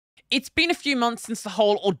It's been a few months since the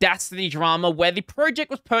whole Audacity drama where the project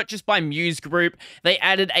was purchased by Muse Group. They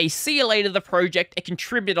added a see you later to the project, a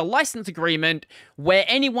contributor license agreement, where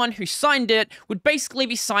anyone who signed it would basically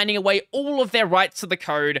be signing away all of their rights to the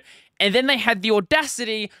code, and then they had the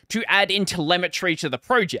audacity to add in telemetry to the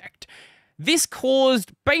project. This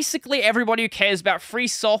caused basically everybody who cares about free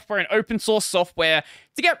software and open source software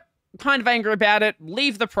to get kind of angry about it,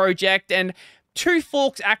 leave the project, and two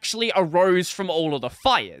forks actually arose from all of the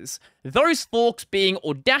fires. Those forks being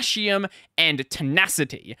Audaciom and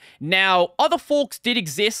Tenacity. Now, other forks did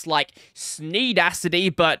exist like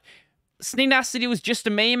Sneedacity, but Sneedacity was just a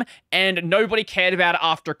meme and nobody cared about it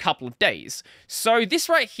after a couple of days. So this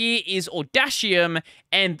right here is Audaciom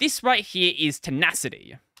and this right here is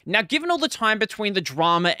Tenacity. Now, given all the time between the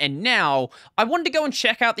drama and now, I wanted to go and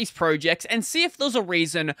check out these projects and see if there's a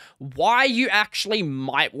reason why you actually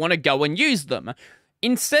might want to go and use them.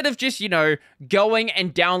 Instead of just, going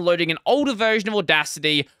and downloading an older version of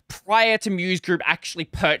Audacity prior to Muse Group actually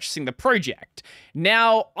purchasing the project.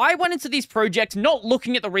 Now, I went into these projects not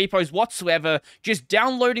looking at the repos whatsoever, just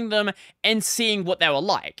downloading them and seeing what they were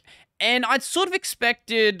like. And I'd sort of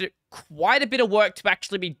expected quite a bit of work to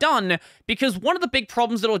actually be done, because one of the big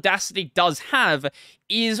problems that Audacity does have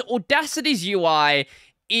is Audacity's UI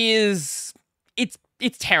is...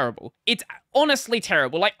 It's terrible. It's honestly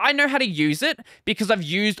terrible. Like, I know how to use it because I've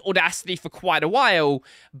used Audacity for quite a while,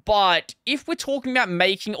 but if we're talking about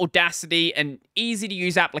making Audacity an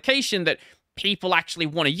easy-to-use application that people actually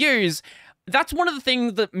want to use, that's one of the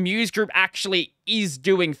things that Muse Group actually is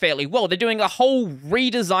doing fairly well. They're doing a whole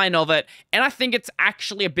redesign of it, and I think it's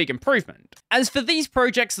actually a big improvement. As for these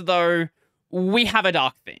projects, though, we have a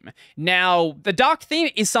dark theme. Now, the dark theme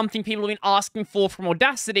is something people have been asking for from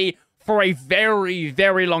Audacity for a very,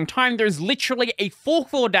 very long time. There's literally a fork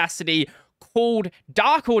for Audacity called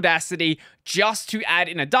Dark Audacity just to add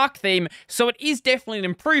in a dark theme, so it is definitely an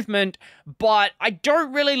improvement, but I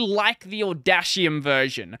don't really like the Audaciom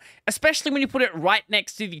version, especially when you put it right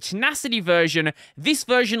next to the Tenacity version. This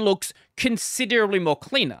version looks considerably more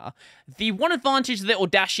cleaner. The one advantage that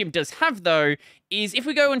Audaciom does have, though, is if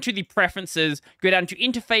we go into the preferences, go down to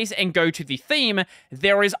interface and go to the theme,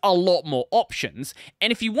 there is a lot more options,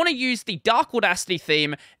 and if you want to use the Dark Audacity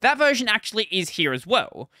theme, that version actually is here as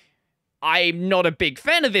well. I'm not a big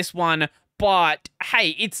fan of this one, but hey,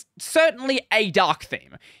 it's certainly a dark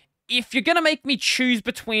theme. If you're gonna make me choose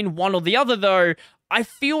between one or the other, though, I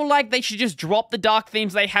feel like they should just drop the dark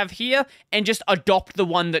themes they have here and just adopt the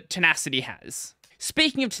one that Tenacity has.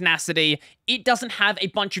 Speaking of Tenacity, it doesn't have a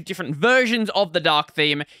bunch of different versions of the dark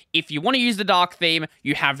theme. If you want to use the dark theme,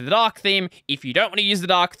 you have the dark theme. If you don't want to use the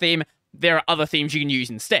dark theme, there are other themes you can use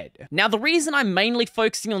instead. Now, the reason I'm mainly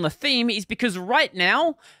focusing on the theme is because right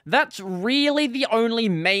now, that's really the only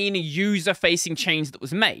main user-facing change that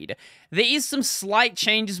was made. There is some slight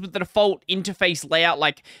changes with the default interface layout,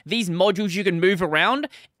 like these modules you can move around,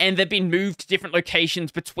 and they've been moved to different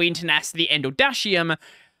locations between Tenacity and Audaciom,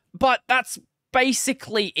 but that's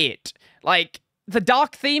basically it. Like, the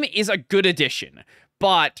dark theme is a good addition,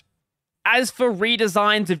 but as for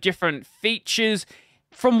redesigns of different features,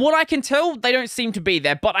 from what I can tell, they don't seem to be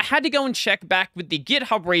there, but I had to go and check back with the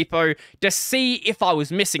GitHub repo to see if I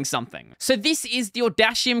was missing something. So this is the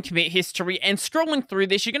Audaciom commit history, and scrolling through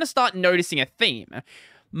this, you're going to start noticing a theme.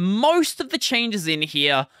 Most of the changes in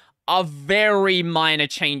here are very minor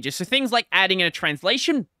changes, so things like adding in a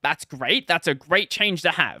translation, that's great, that's a great change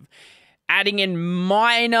to have. Adding in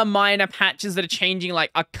minor patches that are changing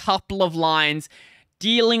like a couple of lines,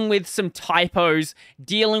 dealing with some typos,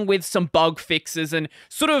 dealing with some bug fixes, and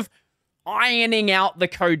sort of ironing out the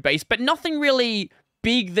code base, but nothing really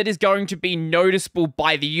big that is going to be noticeable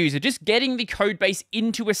by the user. Just getting the code base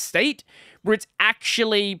into a state where it's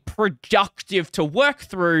actually productive to work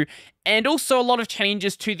through, and also a lot of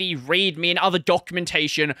changes to the README and other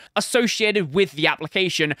documentation associated with the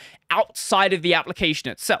application outside of the application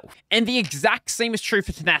itself. And the exact same is true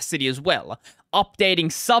for Tenacity as well. Updating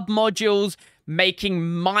submodules, making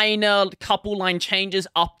minor couple line changes,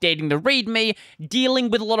 updating the README, dealing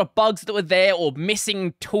with a lot of bugs that were there or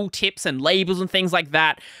missing tooltips and labels and things like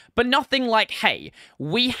that, but nothing like, hey,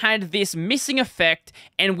 we had this missing effect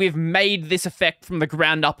and we've made this effect from the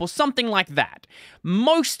ground up or something like that.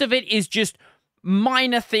 Most of it is just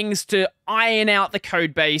minor things to iron out the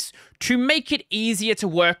code base to make it easier to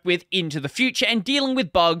work with into the future and dealing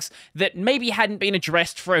with bugs that maybe hadn't been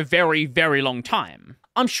addressed for a very, very long time.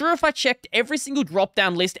 I'm sure if I checked every single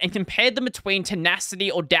drop-down list and compared them between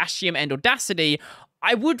Tenacity, Audaciom, and Audacity,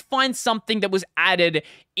 I would find something that was added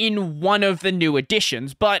in one of the new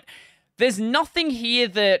additions, but there's nothing here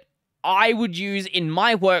that I would use in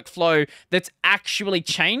my workflow that's actually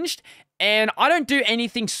changed. And I don't do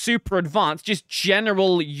anything super advanced, just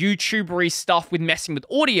general YouTuber-y stuff with messing with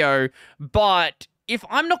audio. But if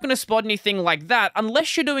I'm not going to spot anything like that,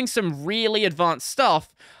 unless you're doing some really advanced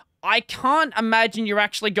stuff, I can't imagine you're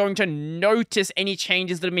actually going to notice any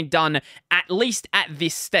changes that have been done, at least at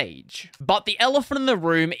this stage. But the elephant in the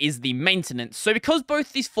room is the maintenance. So because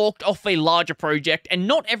both these forked off a larger project, and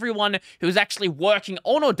not everyone who's actually working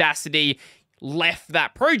on Audacity left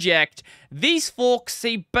that project, these forks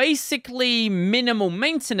see basically minimal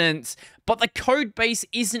maintenance, but the code base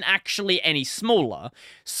isn't actually any smaller.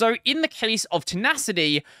 So in the case of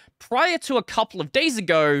Tenacity, prior to a couple of days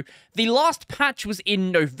ago, the last patch was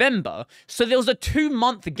in November, so there was a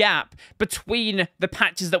 2-month gap between the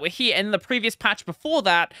patches that were here, and the previous patch before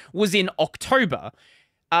that was in October.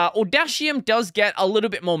 Audaciom does get a little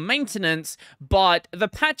bit more maintenance, but the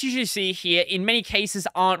patches you see here in many cases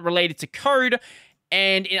aren't related to code,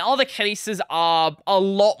 and in other cases are a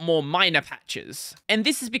lot more minor patches. And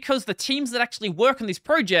this is because the teams that actually work on these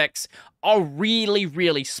projects are really,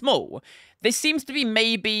 really small. There seems to be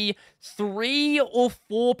maybe 3 or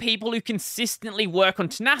 4 people who consistently work on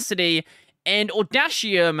Tenacity, and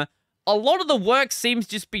Audaciom, a lot of the work seems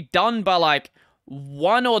to just be done by like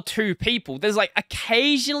 1 or 2 people. There's like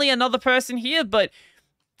occasionally another person here, but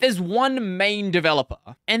there's one main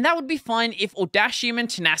developer. And that would be fine if Audaciom and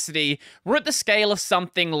Tenacity were at the scale of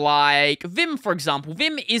something like Vim, for example.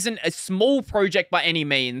 Vim isn't a small project by any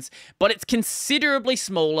means, but it's considerably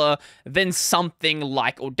smaller than something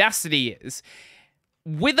like Audacity is.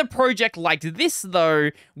 With a project like this, though,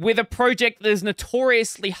 with a project that is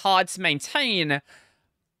notoriously hard to maintain,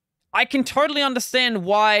 I can totally understand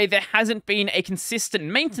why there hasn't been a consistent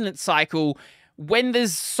maintenance cycle when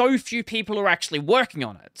there's so few people who are actually working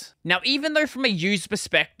on it. Now, even though from a user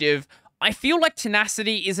perspective, I feel like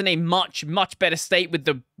Tenacity is in a much, much better state with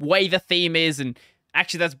the way the theme is, and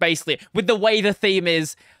actually that's basically it. With the way the theme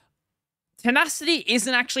is, Tenacity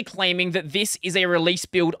isn't actually claiming that this is a release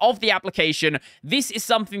build of the application. This is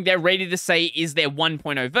something they're ready to say is their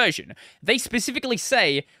 1.0 version. They specifically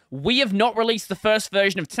say, we have not released the first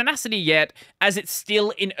version of Tenacity yet, as it's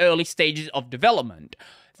still in early stages of development.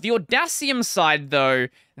 The Audaciom side, though,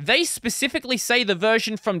 they specifically say the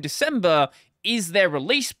version from December is their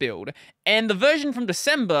release build, and the version from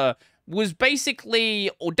December was basically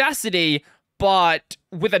Audacity, but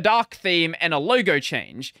with a dark theme and a logo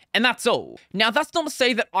change, and that's all. Now, that's not to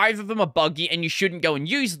say that either of them are buggy and you shouldn't go and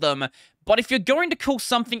use them, but if you're going to call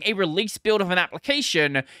something a release build of an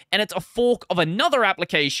application, and it's a fork of another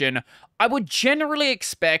application, I would generally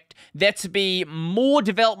expect there to be more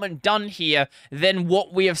development done here than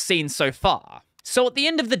what we have seen so far. So at the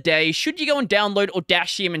end of the day, should you go and download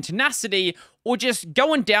Audaciom and Tenacity, or just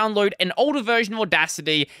go and download an older version of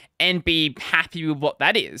Audacity and be happy with what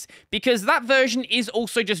that is? Because that version is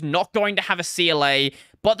also just not going to have a CLA,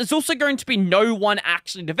 but there's also going to be no one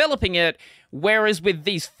actually developing it, whereas with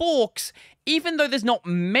these forks, even though there's not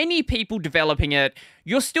many people developing it,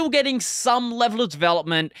 you're still getting some level of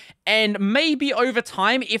development, and maybe over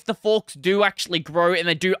time, if the forks do actually grow and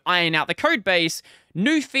they do iron out the code base,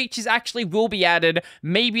 new features actually will be added.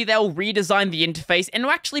 Maybe they'll redesign the interface and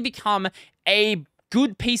it'll actually become a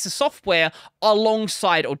good piece of software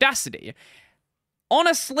alongside Audacity.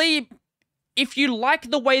 Honestly, if you like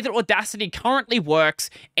the way that Audacity currently works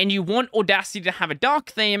and you want Audacity to have a dark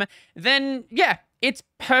theme, then yeah, it's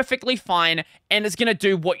perfectly fine and it's going to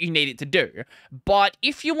do what you need it to do. But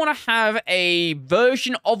if you want to have a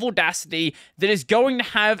version of Audacity that is going to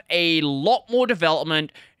have a lot more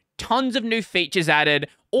development, tons of new features added,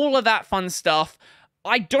 all of that fun stuff,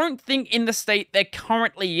 I don't think in the state they're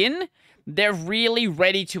currently in, they're really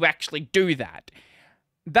ready to actually do that.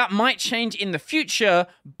 That might change in the future,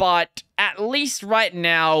 but at least right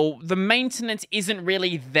now, the maintenance isn't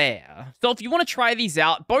really there. So if you want to try these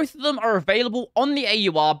out, both of them are available on the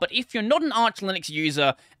AUR, but if you're not an Arch Linux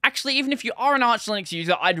user, actually even if you are an Arch Linux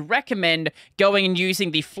user, I'd recommend going and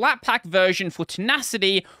using the Flatpak version for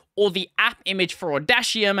Tenacity or the app image for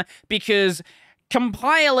Audaciom, because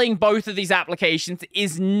compiling both of these applications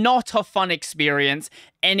is not a fun experience,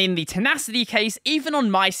 and in the Tenacity case, even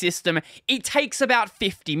on my system, it takes about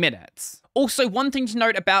 50 minutes. Also, one thing to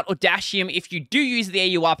note about Audaciom, if you do use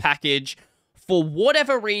the AUR package, for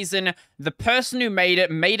whatever reason, the person who made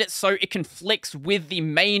it so it conflicts with the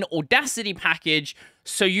main Audacity package,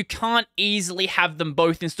 so you can't easily have them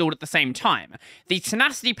both installed at the same time. The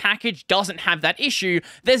Tenacity package doesn't have that issue.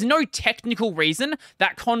 There's no technical reason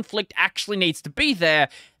that conflict actually needs to be there.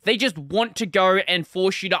 They just want to go and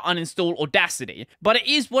force you to uninstall Audacity. But it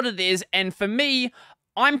is what it is, and for me,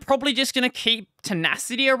 I'm probably just going to keep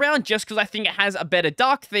Tenacity around just because I think it has a better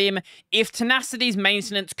dark theme. If Tenacity's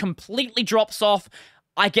maintenance completely drops off,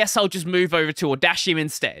 I guess I'll just move over to Audaciom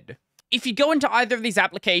instead. If you go into either of these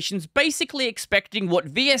applications basically expecting what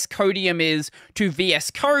VS Codium is to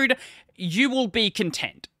VS Code, you will be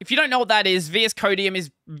content. If you don't know what that is, VS Codium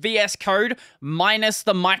is VS Code minus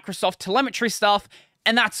the Microsoft telemetry stuff,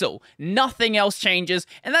 and that's all. Nothing else changes,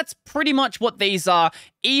 and that's pretty much what these are,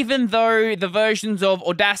 even though the versions of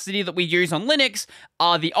Audacity that we use on Linux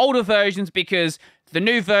are the older versions because the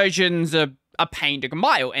new versions are a pain to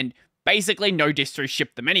compile, and basically no distros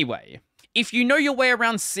ship them anyway. If you know your way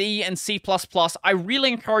around C and C++, I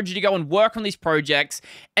really encourage you to go and work on these projects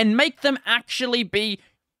and make them actually be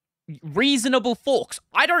reasonable forks.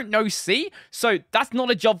 I don't know C, so that's not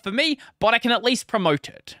a job for me, but I can at least promote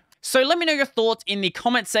it. So let me know your thoughts in the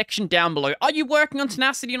comment section down below. Are you working on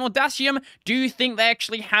Tenacity and Audacium? Do you think they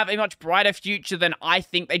actually have a much brighter future than I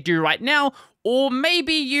think they do right now? Or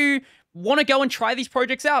maybe you want to go and try these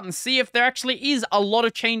projects out and see if there actually is a lot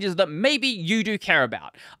of changes that maybe you do care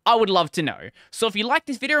about. I would love to know. So if you like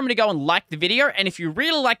this video, I'm going to go and like the video. And if you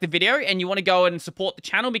really like the video and you want to go and support the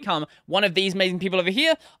channel, become one of these amazing people over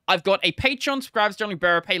here, I've got a Patreon, subscribe, Sterling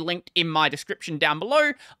Bearer Pay linked in my description down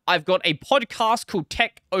below. I've got a podcast called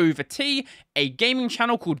Tech Over Tea, a gaming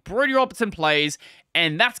channel called Brodie Robertson Plays,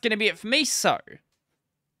 and that's going to be it for me. So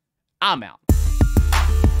I'm out.